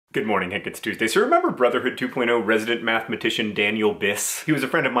Good morning, Hank. It's Tuesday. So remember Brotherhood 2.0 resident mathematician Daniel Biss? He was a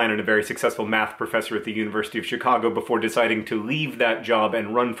friend of mine and a very successful math professor at the University of Chicago before deciding to leave that job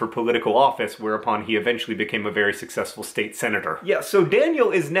and run for political office, whereupon he eventually became a very successful state senator. Yeah, so Daniel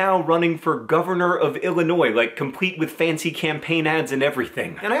is now running for governor of Illinois, like complete with fancy campaign ads and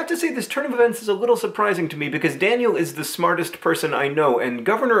everything. And I have to say this turn of events is a little surprising to me because Daniel is the smartest person I know, and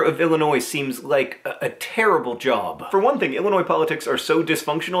governor of Illinois seems like a terrible job. For one thing, Illinois politics are so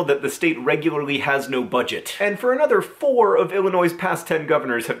dysfunctional that the state regularly has no budget. And for another, 4 of Illinois' past 10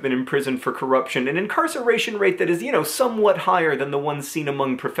 governors have been imprisoned for corruption, an incarceration rate that is, somewhat higher than the ones seen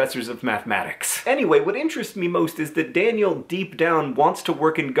among professors of mathematics. Anyway, what interests me most is that Daniel, deep down, wants to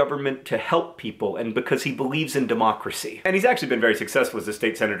work in government to help people, and because he believes in democracy. And he's actually been very successful as a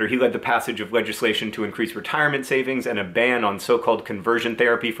state senator. He led the passage of legislation to increase retirement savings and a ban on so-called conversion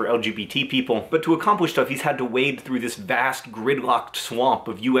therapy for LGBT people. But to accomplish stuff, he's had to wade through this vast, gridlocked swamp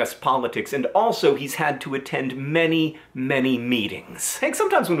of US politics, and also he's had to attend many, many meetings. Hank,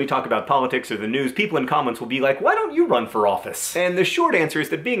 sometimes when we talk about politics or the news, people in comments will be like, why don't you run for office? And the short answer is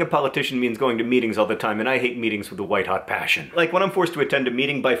that being a politician means going to meetings all the time, and I hate meetings with a white-hot passion. Like, when I'm forced to attend a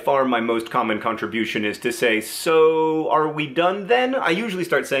meeting, by far my most common contribution is to say, so are we done then? I usually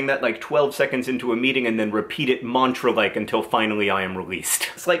start saying that like 12 seconds into a meeting and then repeat it mantra-like until finally I am released.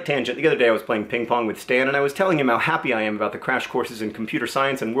 Slight tangent, the other day I was playing ping pong with Stan, and I was telling him how happy I am about the crash courses in computer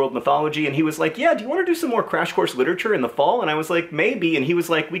science and world mythology, and he was like, yeah, do you want to do some more crash course literature in the fall? And I was like, maybe. And he was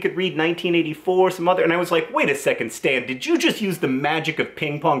like, we could read 1984, some other, and I was like, wait a second, Stan, did you just use the magic of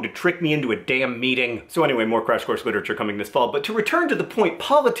ping pong to trick me into a damn meeting? So anyway, more crash course literature coming this fall. But to return to the point,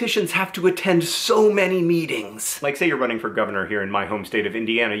 politicians have to attend so many meetings. Like, say you're running for governor here in my home state of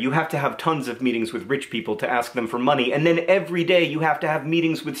Indiana, you have to have tons of meetings with rich people to ask them for money, and then every day you have to have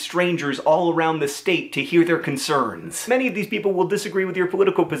meetings with strangers all around the state to hear their concerns. Many of these people will disagree with your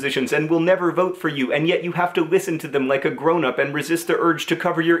political positions and will never vote for you, and yet you have to listen to them like a grown-up and resist the urge to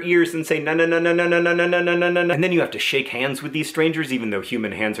cover your ears and say no no no no no no no no no no no no, and then you have to shake hands with these strangers, even though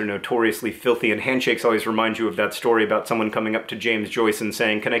human hands are notoriously filthy, and handshakes always remind you of that story about someone coming up to James Joyce and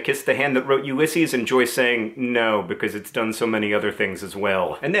saying, can I kiss the hand that wrote Ulysses? And Joyce saying, no, because it's done so many other things as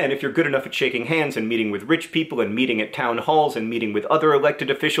well. And then, if you're good enough at shaking hands and meeting with rich people and meeting at town halls and meeting with other elected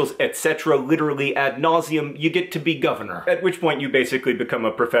officials, etc., literally ad nauseum, you get to be governor. At which point you basically become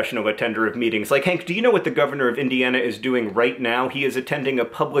a professional attender of meetings. Like, Hank, do you know what the governor of Indiana is doing right now? He is attending a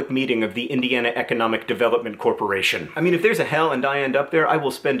public meeting of the Indiana Economic Development Corporation. I mean, if there's a hell and I end up there, I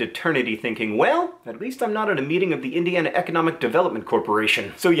will spend eternity thinking, well, at least I'm not at a meeting of the Indiana Economic Development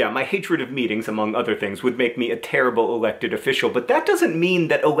Corporation. So yeah, my hatred of meetings, among other things, would make me a terrible elected official, but that doesn't mean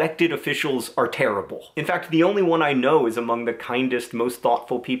that elected officials are terrible. In fact, the only one I know is among the kindest, most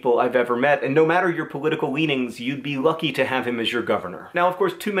thoughtful people I've ever met, and no matter your political leanings, you'd be lucky to have him as your governor. Now, of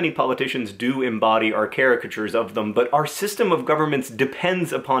course, too many politicians do embody our caricatures of them, but our system of governments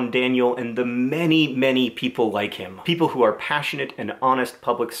depends upon Daniel and the many, many people like him. People who are passionate and honest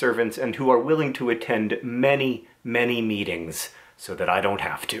public servants and who are willing to attend many, many meetings so that I don't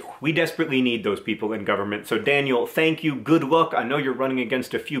have to. We desperately need those people in government, so Daniel, thank you, good luck. I know you're running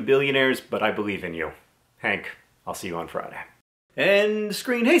against a few billionaires, but I believe in you. Hank, I'll see you on Friday. End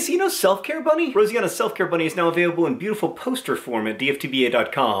screen. Hey, so you know Self-Care Bunny? Rosianna's Self-Care Bunny is now available in beautiful poster form at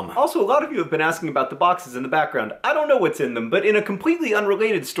dftba.com. Also, a lot of you have been asking about the boxes in the background. I don't know what's in them, but in a completely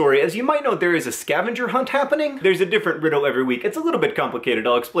unrelated story, as you might know, there is a scavenger hunt happening. There's a different riddle every week. It's a little bit complicated.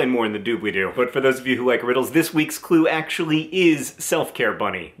 I'll explain more in the doobly-doo. But for those of you who like riddles, this week's clue actually is Self-Care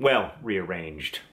Bunny. Well, rearranged.